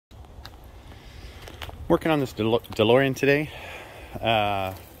Working on this DeLorean today.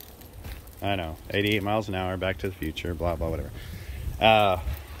 I know, 88 miles an hour, Back to the Future, blah, blah, whatever.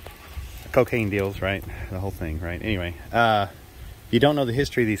 Cocaine deals, right? The whole thing, right? Anyway, if you don't know the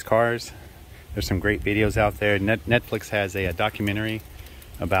history of these cars, there's some great videos out there. Netflix has a documentary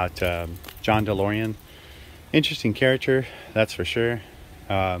about John DeLorean. Interesting character, that's for sure.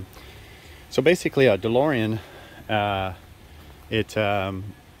 So basically, a DeLorean,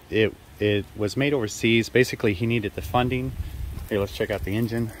 it was made overseas. Basically, he needed the funding. Here, let's check out the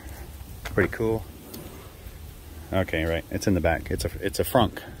engine. Pretty cool. Okay, right, it's in the back. It's a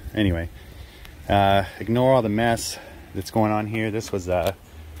frunk. Anyway, ignore all the mess that's going on here. This was had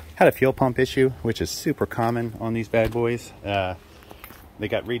a fuel pump issue, which is super common on these bad boys. They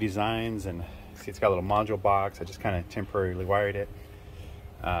got redesigns, and see, it's got a little module box. I just kind of temporarily wired it.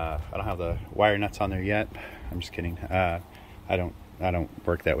 I don't have the wire nuts on there yet. I'm just kidding. I don't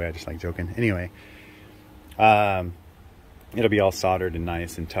work that way. I just like joking. Anyway, it'll be all soldered and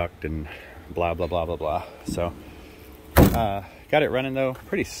nice and tucked and blah blah blah blah blah. So got it running though.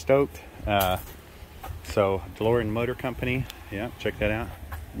 Pretty stoked. So DeLorean Motor Company. Yeah, check that out.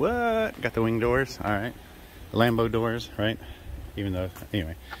 What? Got the wing doors. All right. Lambo doors, right? Even though,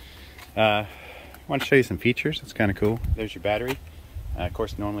 anyway. I want to show you some features. It's kind of cool. There's your battery. Of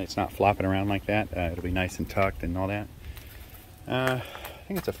course, normally it's not flopping around like that. It'll be nice and tucked and all that. I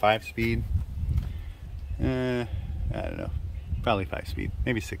think it's a 5-speed. I don't know. Probably 5-speed.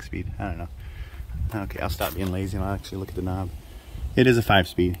 Maybe 6-speed. I don't know. Okay, I'll stop being lazy and I'll actually look at the knob. It is a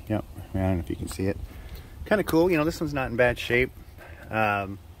 5-speed. Yep. I don't know if you can see it. Kind of cool. You know, this one's not in bad shape. I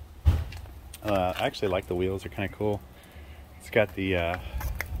actually like the wheels. They're kind of cool. It's got the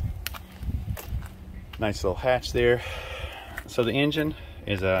nice little hatch there. So the engine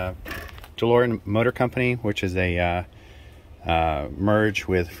is a DeLorean Motor Company, which is a merge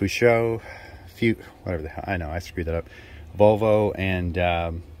with whatever the hell, I know, I screwed that up. Volvo and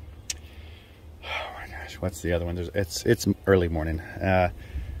oh my gosh, what's the other one? It's early morning.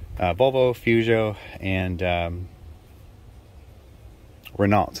 Volvo, Peugeot, and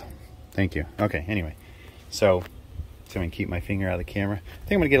Renault. Thank you. Okay, anyway, so I'm gonna keep my finger out of the camera. I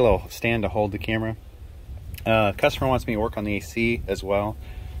think I'm gonna get a little stand to hold the camera. Customer wants me to work on the AC as well.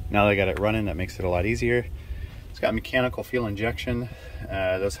 Now that I got it running, that makes it a lot easier. It's got mechanical fuel injection.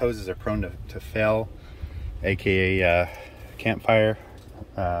 Those hoses are prone to fail, aka campfire.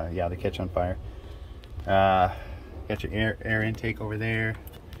 Yeah, they catch on fire. Got your air intake over there.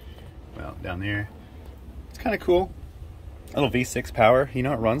 Well, down there. It's kind of cool. A little V6 power. You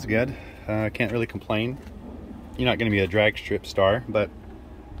know, it runs good. Can't really complain. You're not going to be a drag strip star, but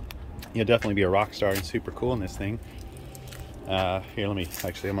you'll definitely be a rock star and super cool in this thing. Here, I'm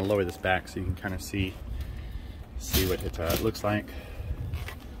gonna lower this back so you can kind of see what it looks like.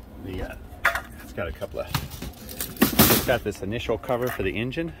 It's got a couple of, it's got this initial cover for the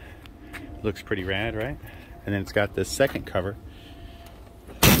engine. Looks pretty rad, right? And then it's got this second cover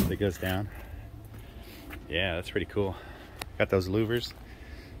that goes down. Yeah, that's pretty cool. Got those louvers.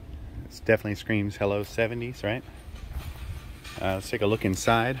 It definitely screams hello 70s, right? Let's take a look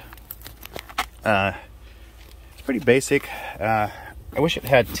inside. It's pretty basic. I wish it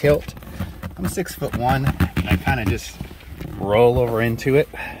had tilt. I'm 6'1". I kind of just roll over into it.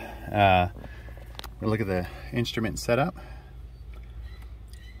 Look at the instrument setup.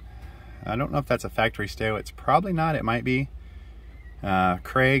 I don't know if that's a factory stereo. It's probably not. It might be.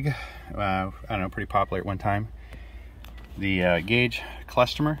 Craig, I don't know, pretty popular at one time. The gauge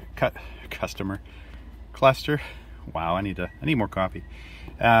cluster. Wow, I need more coffee.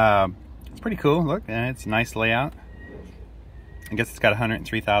 It's pretty cool. Look, and it's a nice layout. I guess it's got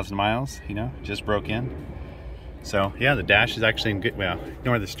 103,000 miles. You know, just broke in. So yeah, the dash is actually in good. Well,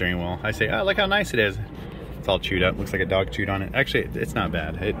 ignore the steering wheel. I say, oh, look how nice it is. It's all chewed up. Looks like a dog chewed on it. Actually, it's not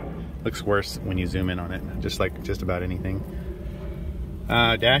bad. It looks worse when you zoom in on it. Just like just about anything.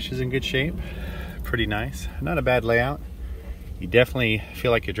 Dash is in good shape. Pretty nice. Not a bad layout. You definitely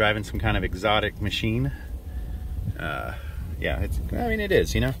feel like you're driving some kind of exotic machine. Yeah, I mean, it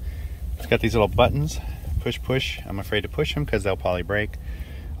is, you know. It's got these little buttons, push. I'm afraid to push them because they'll probably break.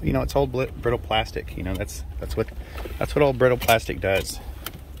 You know, it's old brittle plastic. You know, that's what old brittle plastic does.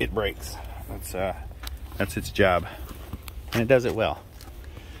 It breaks. That's its job, and it does it well.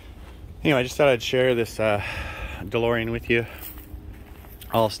 Anyway, I just thought I'd share this DeLorean with you.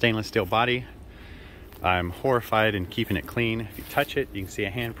 All stainless steel body. I'm horrified in keeping it clean. If you touch it, you can see a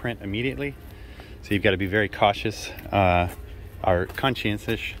handprint immediately. So you've got to be very cautious, or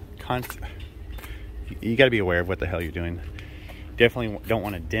conscientious. You got to be aware of what the hell you're doing. Definitely don't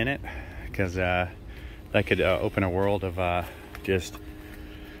want to dent it, because that could open a world of just,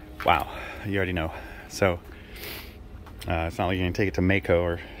 wow, you already know. So it's not like you're gonna take it to Mako,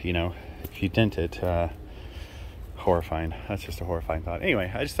 or you know, if you dent it, horrifying. That's just a horrifying thought.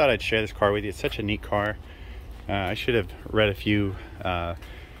 Anyway, I just thought I'd share this car with you. It's such a neat car. I should have read a few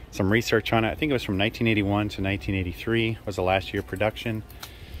some research on it. I think it was from 1981 to 1983 was the last year of production.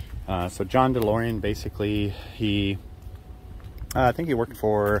 So John DeLorean, basically, I think he worked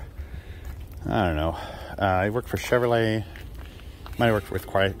for, I don't know, he worked for Chevrolet, might have worked with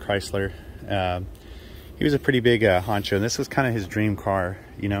Chrysler. He was a pretty big honcho, and this was kind of his dream car,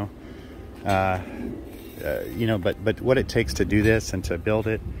 you know. You know, but what it takes to do this and to build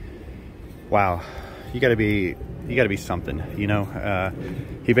it, wow, you gotta be something, you know.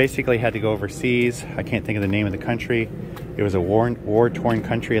 He basically had to go overseas. I can't think of the name of the country. It was a war-torn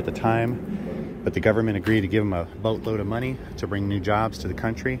country at the time, but the government agreed to give him a boatload of money to bring new jobs to the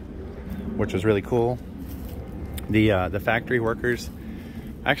country, which was really cool. The factory workers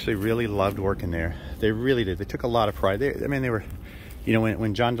actually really loved working there. They really did. They took a lot of pride. I mean, they were, you know,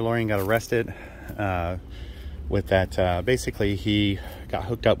 when John DeLorean got arrested with that, basically he got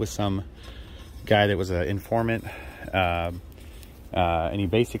hooked up with some guy that was an informant, and he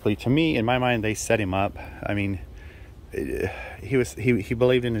basically, to me, in my mind, they set him up. I mean, he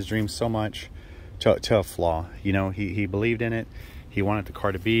believed in his dream so much to a flaw, you know. He believed in it. He wanted the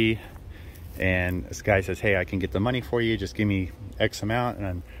car to be, and this guy says, hey, I can get the money for you, just give me X amount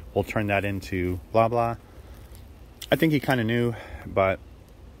and we'll turn that into blah blah. I think he kind of knew, but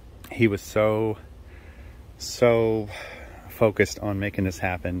he was so focused on making this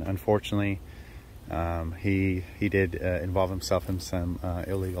happen. Unfortunately, he did involve himself in some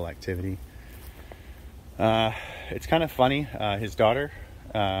illegal activity. It's kind of funny. His daughter,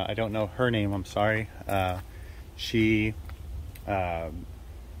 I don't know her name, I'm sorry. She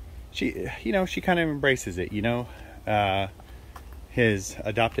you know, she kind of embraces it, you know. His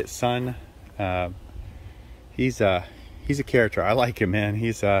adopted son, he's a character. I like him, man.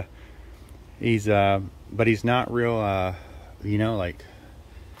 But he's not real, you know, like,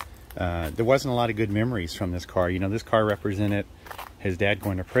 there wasn't a lot of good memories from this car. You know, this car represented his dad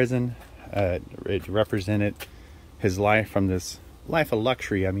going to prison. It represented his life from this life of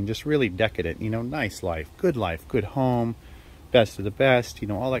luxury. I mean, just really decadent, you know, nice life, good home, best of the best, you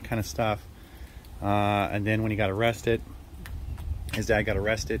know, all that kind of stuff. And then when he got arrested, his dad got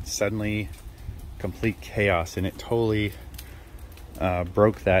arrested, suddenly complete chaos, and it totally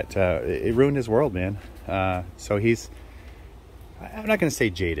broke that, it ruined his world, man. So I'm not going to say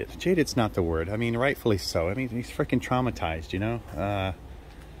jaded. Jaded's not the word. I mean, rightfully so. I mean, he's freaking traumatized, you know.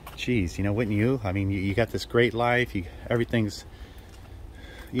 Geez, you know, wouldn't you? I mean, you got this great life. Everything's,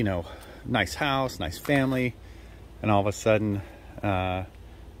 you know, nice house, nice family. And all of a sudden, now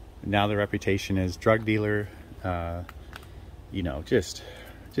the reputation is drug dealer. You know, just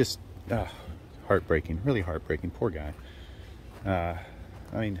heartbreaking, really heartbreaking. Poor guy.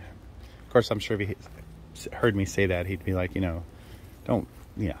 I mean, of course, I'm sure if he heard me say that, he'd be like, you know, don't,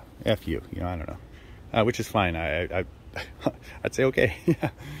 yeah, F you, you know, I don't know, which is fine. I'd say, okay, yeah,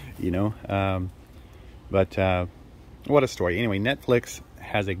 you know, but what a story. Anyway, Netflix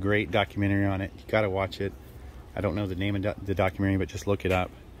has a great documentary on it. You got to watch it. I don't know the name of the documentary, but just look it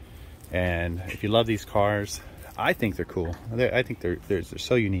up. And if you love these cars, I think they're cool. I think they're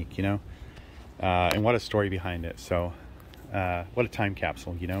so unique, you know, and what a story behind it. So what a time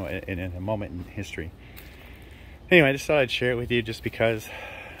capsule, you know, in a moment in history. Anyway, I just thought I'd share it with you just because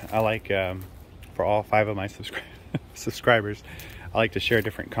I like, for all 5 of my subscribers, I like to share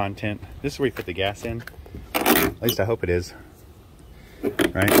different content. This is where you put the gas in. At least I hope it is.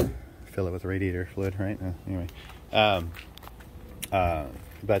 Right? Fill it with radiator fluid, right? Anyway.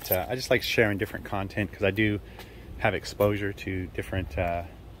 But I just like sharing different content because I do have exposure to different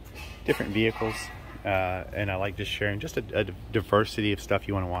vehicles. And I like just sharing just a diversity of stuff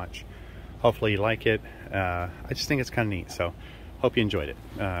you want to watch. Hopefully you like it. I just think it's kind of neat. So hope you enjoyed it.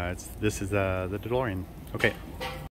 This is the DeLorean. Okay.